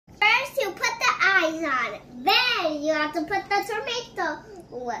eyes on it. Then you have to put the tomato.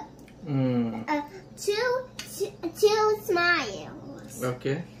 Two smiles.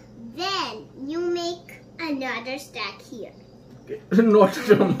 Okay. Then you make another stack here. Not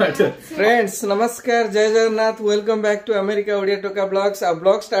tomato. Friends, नमस्कार, जय Jagannath, welcome back to America Odia टोका blogs. आ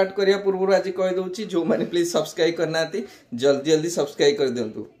blog start करिया पूर्व आज कहि दउची जो माने please subscribe करना थी जल्दी जल्दी सब्सक्राइब कर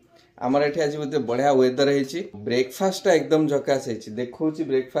दियंतु। हमर एठी आज बोते बढ़िया वेदर हेची, ब्रेकफास्ट एकदम झकास हेची। देखौची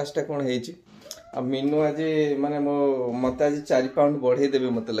ब्रेकफास्ट कोन हेची। आ मेनू आज माने मो मते आज 4 पाउंड बढ़े देबे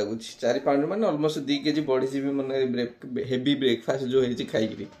मते लागुची। 4 पाउंड माने ऑलमोस्ट 2 केजी बढ़ी जीबे माने हेवी ब्रेकफास्ट जो हेची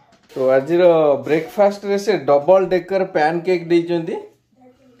खाइकरी। तो आज ब्रेकफास्ट रे से double decker pancake देइचंती।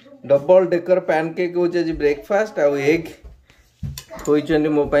 Double decker pancake हो जे ब्रेकफास्ट आ एग होइचंती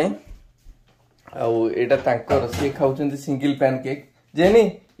मो पई। आ एटा तांकर से खाउचंती single pancake. Jenny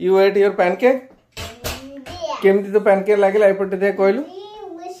you at your pancake केमती तो पैनकेक लागला एपटे दे कहलु।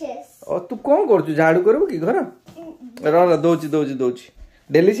 ओ तू कोन करछु, झाड़ू करबो की घर? र दोची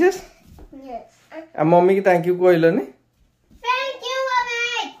डिलीशियस। यस। आ मम्मी की थैंक यू कहलनी।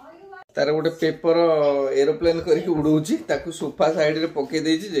 तार गोटे पेपर एरोप्लेन करके उड़ौची ताकू सोफा साइड रे पके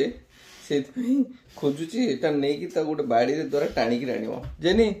देछि जे सेति खोजुची एटा नै कि ता गोटे बाड़ी रे द्वारा टाणी कि राणीबो।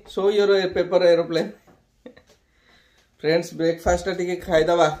 Jenny so your paper aeroplane. Friends breakfast टिके खाइ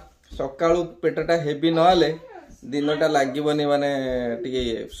दबा। सकाळू पेटटा हेवी न आले दिनटा लागिबनी, माने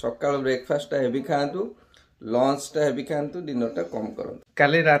टिके सकाळू ब्रेकफास्ट हेवी खांतु, लंच टा हेवी खांतु, डिनर टा कम करंतु।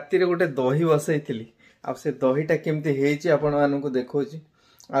 काली राती रे गोटे दही बसैथिली। आ से दहीटा केमती हेछि आपण मानकु देखौची।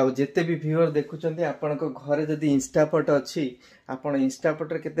 आ जिते भी व्यूअर देखुचंती आपण को घरे जदी इंस्टापट अछि, आपण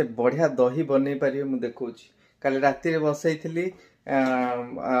इंस्टापट रे केते बढ़िया दही बनै पारियो मु देखौची। काली राती रे बसैथिली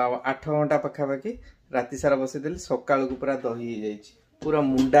 8 घंटा पखा बाकी राती सारा बसैथिली, सकाळ को पूरा दही हे जाईची, पूरा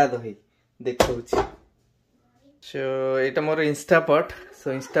मुंडा दही देखौची। सो एटा मोर इंस्टापट।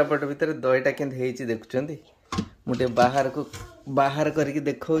 सो इंस्टापट भीतर दहीटा केन हेची देखुचंती। मुटे बाहर करके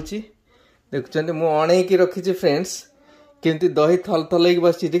देखौची। देखुचंती मु अणै की रखिची फ्रेंड्स। केमती दही थल थल होगी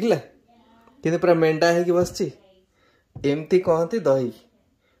बस देखला कि पूरा मेंढा है बस एमती कहती दही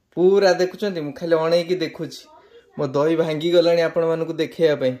पूरा देखुं। मु खाली अणई की देखुची मो दही भांगी गला आपण मानक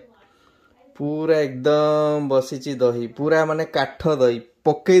देखा पूरा एकदम बसी दही पूरा माने काठ दही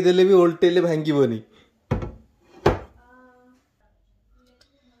पकईदेले भी ओल्टेले भांगीबनी।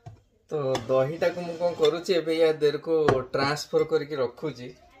 तो दहीटा को मु कौन करुच्ची एबे या देर को ट्रांसफर करके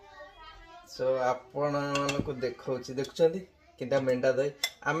रखुची। सो आपण को देखौची देखुचंती किंता मेंढा दही।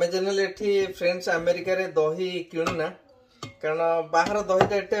 आमे जनरल एठी फ्रेंड्स अमेरिका रे दही किणुना, कारण बाहर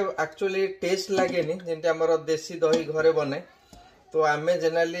दहीटा एटे एक्चुअली टेस्ट लागेनी जेंति हमर देसी दही घरे बने। तो आमे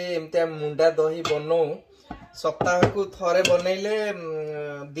जनरली एमते मुंडा दही बनौ सप्ताह को थरे बनैले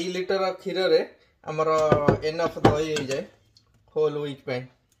 2 लीटर क्षीर रे हमर एनफ दही हो जाए होल वीक पे।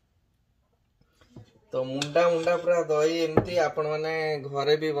 तो मुंडा पूरा दही एमती आपण माने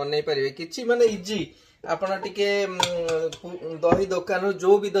घरे भी बनै परिबे। किछि माने इजी आपण टिके दही दुकान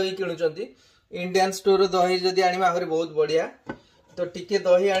जो भी दही किणुचंती इंडियन स्टोर दही जदी आनिबा आहुरी बहुत बढ़िया। तो टिके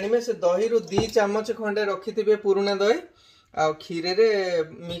दही आनिबे, से दही रु 2 चम्मच खंडे रखिथिबे पुराना दही आ खीरे रे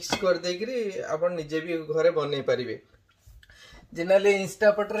मिक्स कर देकरी आपण निजे भी घरे बनै परिबे। जनरली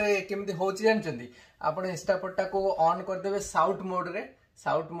इंस्टापट रे केमती होची जानचंती, आपण इंस्टापट टा को ऑन कर देबे साउथ मोड रे।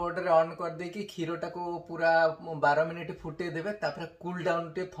 साउथ मोड रे ऑन कर दे कि क्षीरटा को पूरा 12 मिनिट फुटे देबे। तापर कूल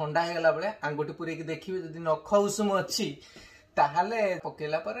डाउन टे ठंडा हे गला बळे आंगुटी पुरे कि देखिबे जदी नख उषुम अछि ताहाले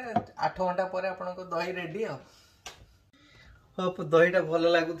पकेला परे 8 घंटा परे आपण को दही रेडी। होप दहीटा भलो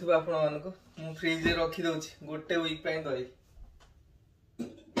लागुथिबा आपण मानको। मु फ्रिज रे रखी दउछि गोटे वीक पय दही।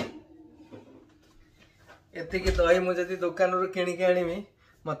 एते कि दही मु जदी दुकान रो किनि के आनिमी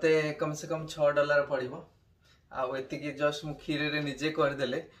मते कम से कम $6 पड़िबो। आ एति कि जस्ट मु खीर रे निजे कर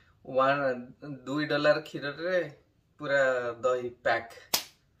देले $2 खीर रे पूरा दही पैक।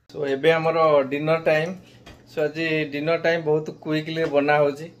 सो एबे हमरो डिनर टाइम। सो आज डिनर टाइम बहुत क्विकली बना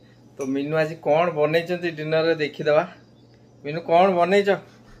होची। तो मीनू आज कोन बनै छथि डिनर रे देखि दवा। मीनू कोन बनै छ?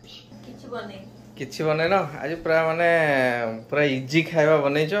 किछि बनै न आज पूरा माने पूरा इजी खाइबा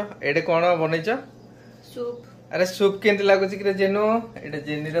बनै छ। एडे कोन बनै छ? सूप। अरे सूप केंति लागो छी कि जेनो एडे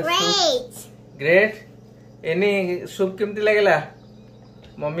जेनी रो सूप ग्रेट। एनी सूप केमती लागला?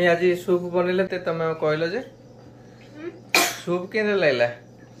 मम्मी आज सूप बनेले ते तमे कहलो जे सूप केने लागला?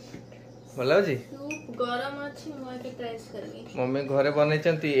 भला जी सूप गरम अछि, मो के ट्राइस करबी। मम्मी घरे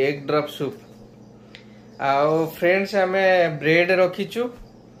बनैचंती एग ड्रॉप सूप। आओ फ्रेंड्स हमें ब्रेड रखीचु।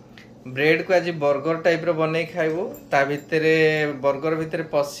 ब्रेड को आज बर्गर टाइप रो बनै खाइबो। ता भितरे बर्गर भितरे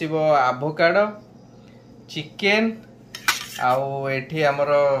पसिबो एवोकाडो, चिकन आओ एठी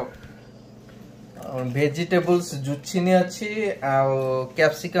हमरो वेजिटेबल्स जुचिनी अच्छी,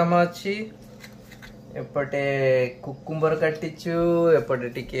 कैप्सिकम अच्छी, एपटे कुकुम्बर काटिचु एपटे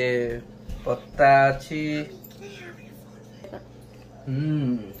टिके पत्ता अछि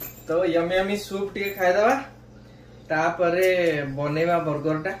तो यमी यमी सूप टिके खाइ दबा तापरे बनेवा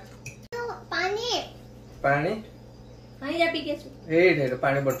बर्गर टा पानी पानी हां या पी के ए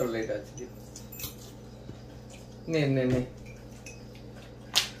पानी बोतल लेट अछि नहीं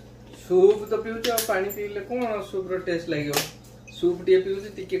सूप तो पिउछ पानी पीले कोन सूप रो टेस्ट लागियो सूप टे पिउछ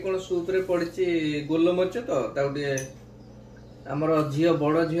टिके कोन सूप रे पड़छि गोलमरिच तो ताउटे हमर झियो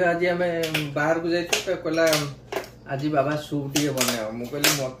बड़ झियो आज हमें बाहर को जाइतो त कहला आज बाबा सूप टे बनाओ मु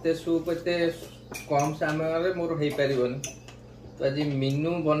कहली मते सूप एते कम समय रे मोर हेई परिबन तो आज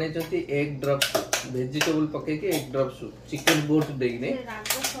मिनू बनै जति एक ड्रॉप वेजिटेबल पके के एक ड्रॉप सूप चिकन बोट देई ने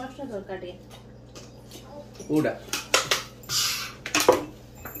रागो सॉस दरकार टे ओडा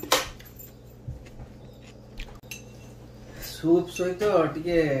सूप सहित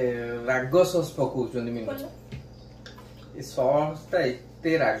टिके राग सॉस पकाउछन मिनू ए सॉस ता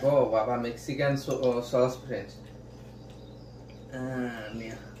एते राग बाबा मेक्सिकन सॉस फ्रेंड्स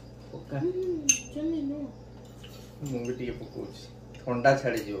निया ओका चलनी नो मु भी टिके पकाउछि ठंडा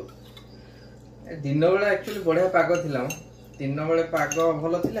छाड़ी जो दिन बेला एक्चुअली बढ़िया पाग थिला दिन बेले पाग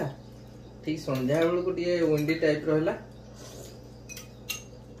भलो थिला ठीक संध्या बेल को टिके विंडी टाइप रहला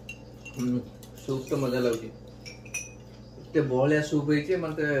सूप तो मजा लागुछि ते बहलिया सूप होइछे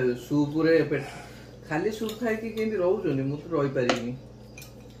मते सूप रे खाली सूप खाइ कि केंदी रहउछनी मु तो रहि पारिनी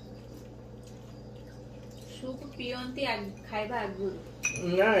सूप पियंती खाइबा आगुर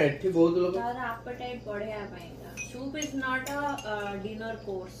ना एठी बहुत लोग तार एपेटाइट बढ़िया पाएगा soup is not a dinner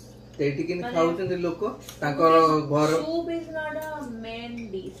course तेठी किन खाउछन लोक ताकर घर soup is not a main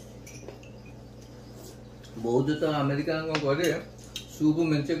dish बहुत तो अमेरिका को घरे सूप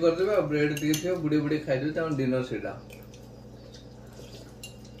मेंचे कर देबा ब्रेड दिए थे बुडे बुडे खाइ दे ता डिनर सेटा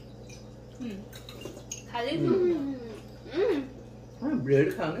खाली हां ब्रेड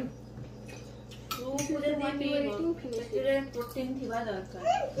खाने सूप रे पीबो तेरे प्रोटीन थिबा दरकार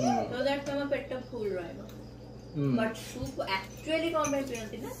सो दैट तम पेट फुल रहबो बट सूप एक्चुअली कम पे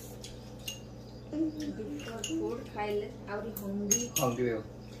पियंती ना फूड खाइले आउरी hungry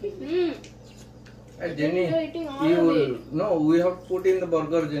Jenny, no, we have put in the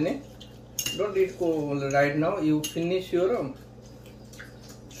burger, Jenny. Don't eat right now. You finish your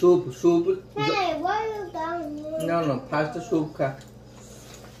soup. Hey, why are you down? No. First soup ka.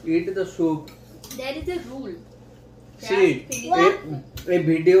 Eat the soup. There is a rule. See, a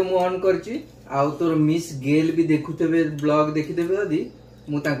video mu on करची. आउ तोर miss गेल भी देखुतेबे blog देखितेबे यदि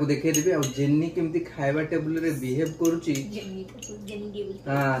मु ताको देखे देबे आ जेन्नी केमती खाइबा टेबल रे बिहेव करूची जेन्नी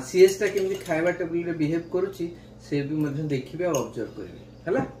हां सीएस ता केमती खाइबा टेबल रे बिहेव करूची से भी मध्य देखिबे आ ऑब्जर्व करबे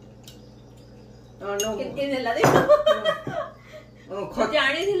हला नो केते देला दे खत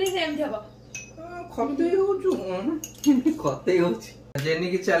जानि थिले सेम थबा खते होचु खते होची जेन्नी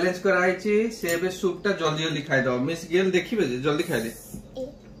की चैलेंज कराई छी से बे सूप ता जल्दी जल्दी खाइ दो मिस गेल देखिबे जल्दी खाइ दे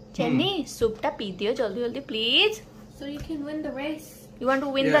जेन्नी सूप टा पी दियो जल्दी जल्दी please so you can win the race. You want to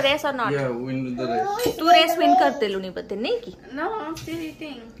win the race or not? Yeah, win the race. तू रेस विन करते लुनी पते नहीं की? No, I'm still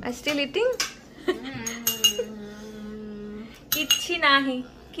eating. I'm still eating?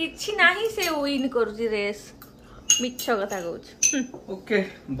 किछि नाही से विन करूची रेस मिछ कथा कहूच ओके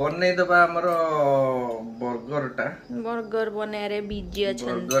बनै दबा हमर बर्गर बने रे बिजी अछन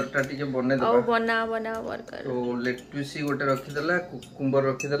बर्गर टा टिके बनै दबा औ बना बर्गर तो लेग पीस गोटे रखि देला कुकुम्बर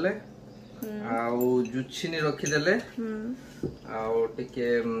रखि देले आउ जुचिनी रखि देले आउ टिके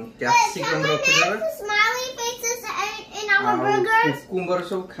कैप्सिकम रखि देले Smiley faces in our burgers. Cucumber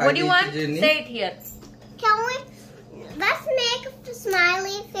सब खाइ What do you want? Say it here. Can we? Let's make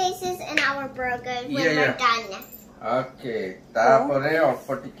smiley faces in our burgers when we're done. Okay तापरे अल्प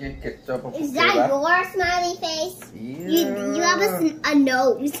टिके ketchup Is that your smiley face? You have a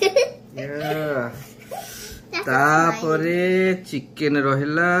nose. तापरे chicken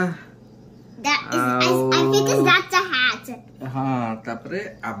रहिला That is, I think that's a hat. हाँ तापरे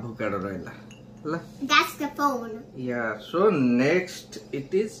avocado रहिला That's the phone. Yeah, so next it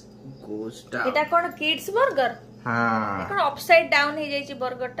is goes down. Etah cone kids burger हाँ कोन upside down हे जाई छी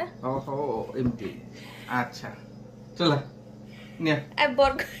burger टा ओहो एमटी अच्छा चला निया ए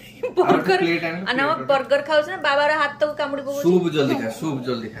बर्गर अना बर्गर खाउछ ना बाबा रे हाथ तो कामुडी को सूप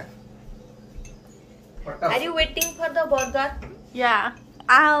जल्दी खा Are you waiting for the burger? Yeah.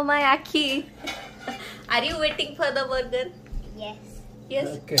 Ah, my Aki. Are you waiting for the burger? Yes. Yes.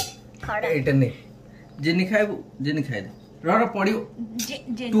 Okay एटा नहीं जेनी खाए दे रो पड़ियो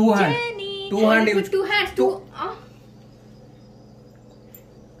to hand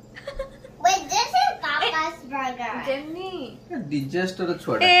Wait, this is Papa's burger. Jenny. Disaster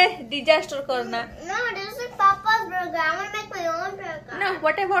छोड़ा Disaster करना. No, this is Papa's burger. I'm gonna make my own burger. No,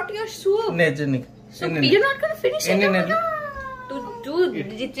 what about your soup? ने जनी Soup, you're not gonna finish it. ने तू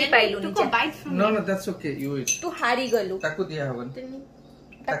जितनी पाइलु नीचे. No no that's okay you it तू हारी गलु. ताकू दिया हवन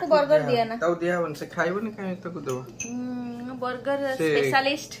ताकू बर्गर दिया ना. ताऊ दिया हवन से खाइबो ने काहे ताकू दो बर्गर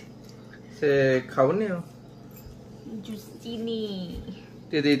स्पेशलिस्ट से खाओनी हो जुसीनी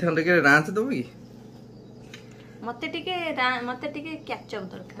ते दे थन के रांच दो की मते टिके केचप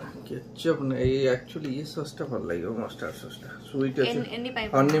दरकार. केचप ने एक्चुअली ये सस्ता भल लागियो मस्टर्ड सस्ता स्वीट एनी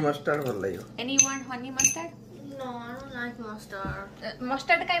हनी मस्टर्ड भल लागियो. Any want honey mustard? No, I don't like mustard.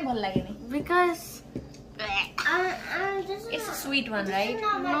 Mustard काई भल लागे नहीं? Because It's a sweet one, right?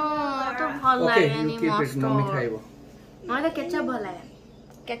 no, तो भल ओके लागे यू नहीं कीप इट मम्मी mustard. खाइबो. मलाई तो केचप भल लागे.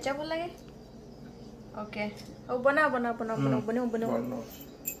 केचप भल लागे? ओके. ओ बना.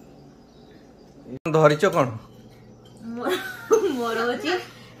 धरिच कोन मोर होची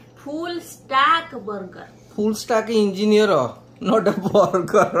full stack burger. Full stack engineer not a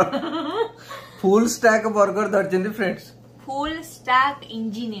burger. Full stack burger धरचंदी friends. Full stack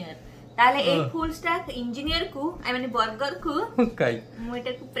engineer ताले ए फुल स्टैक इंजीनियर को आई माने बर्गर को काई मु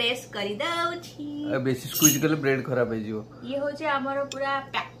एटा को प्रेस करी दउ छी. बेसी स्क्वीज करले ब्रेड खराब हो जिवो. ये होचे हमरो पूरा और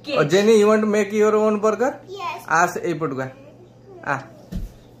package. Jenny you want to make your own burger? Yes. आस ए पटुका आ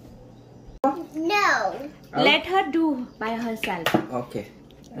No. Let her do by herself. Okay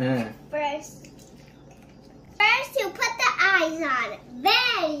First you put the eyes on it.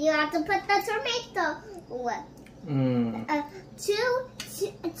 Then you have to put the tomato.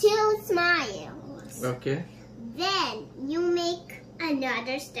 Two smiles. Okay Then you make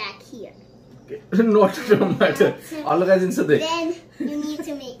another stack here. Not टमाटर अलग जिंस दे. Then you need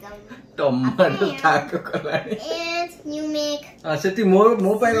to make them. टमाटर ताक Kalani And you make. सेठी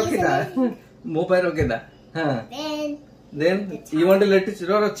मो पाई रखेदा मो पाई रखेदा. हां then you want to let it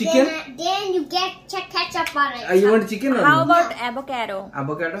chicken? Then you get ketchup on it. You want chicken or How no? about avocado?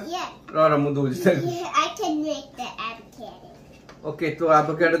 Avocado? Yeah. Rara mu do jista. Yeah, I can make the avocado. Okay, so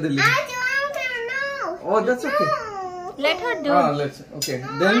avocado deli. I don't know. Oh, that's okay. No. Let her do. Let's. Okay.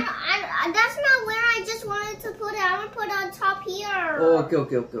 Then That's not where I just wanted to put it. I want to put it on top here.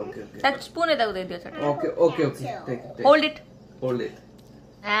 Okay. That spoon is दे दियो छोटा. Okay. Take. Hold it Hold it.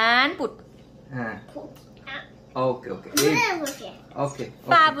 and put. हाँ. Okay. Okay.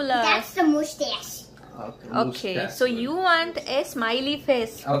 Fabulous. That's the mustache. Okay, so you want a smiley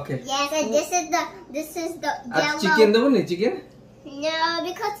face. Okay. Yes, and this is the yellow. Chicken do ni chicken? No,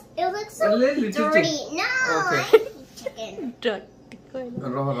 because it looks so A little dirty. chicken. No, Okay. I hate chicken.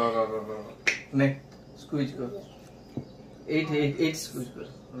 Ro. Ne, squeeze go. Eight squeeze go.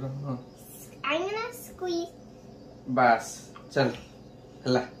 I'm gonna squeeze. Bas. Chal.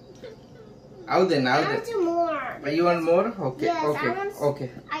 Hala. Out then. I want to more. You want more? Okay. Yes, Okay.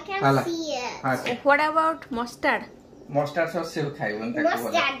 I can't Hala. see it. Okay. What about mustard? Mustard sauce se khai one tak.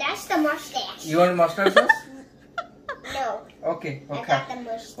 Mustache. That's the mustache. You want mustard sauce? No, Okay. I got the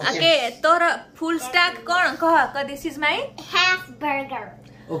mustache. Okay, तोर full stack कौन कह this is my Half burger.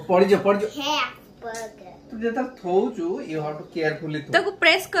 Oh, पड़ जा. Half burger. तू जेता थोचू you have to carefully थो. ताको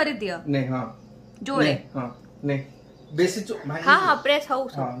press कर दियो. नहीं हाँ. जोरे. हाँ नहीं. बेसी चो. हाँ press हो.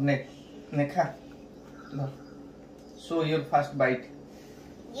 हाँ नहीं खा. No. So your first bite.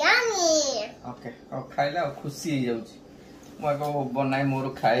 Yummy. Okay. और खाइला और खुशी ही जाऊँ. मैं को बनाई मोर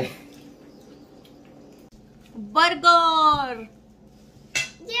खाए. Burger.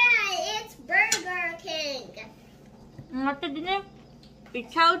 Yeah, it's Burger King. मते दिने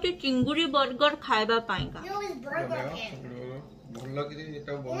इच्छा होची चिंगुरी बर्गर खाइबा Paika. No, it's Burger King. ଭଲ କିରି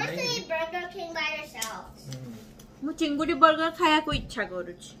ଏଟା You want to eat Burger King by yourself? मु चिंगुरी बर्गर खाया को इच्छा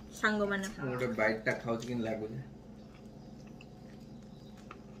करूची सांग माने. ଗୋଟେ ବାଇଟ୍ ଟା ଖାଉଛି କିନ୍ ଲାଗୁଛି.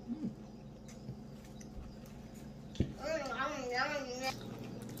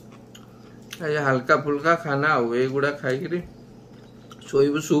 ये हल्का फुल्का खाना हो एगुड़ा खाई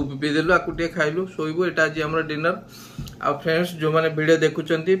शोबू सूप पी देलु आकु टे खाइलु शोबू एटा आज हमर डिनर. आ फ्रेंड्स जो माने वीडियो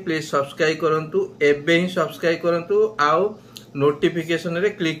देखुचंती प्लीज सब्सक्राइब करंतु एबे ही सब्सक्राइब करंतु आउ नोटिफिकेशन रे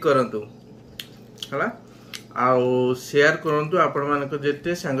क्लिक करंतु हला आउ शेयर करंतु आपण मानको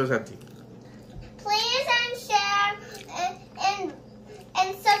जेते संग साथी. Please and share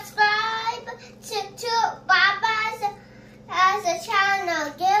and subscribe to Baba's as a channel.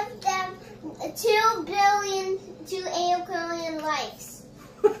 Give them 2 billion to 8 billion likes.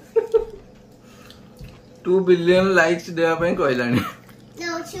 2 billion likes देवा पई कहलानी. No,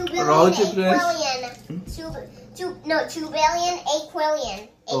 2 billion. Rosie, 8 please. billion. 2 billion, 8 billion.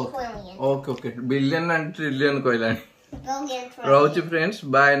 8 billion. Okay billion and trillion कहलानी. Billion. रोची friends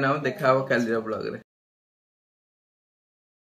bye now देखाव काली blog रे.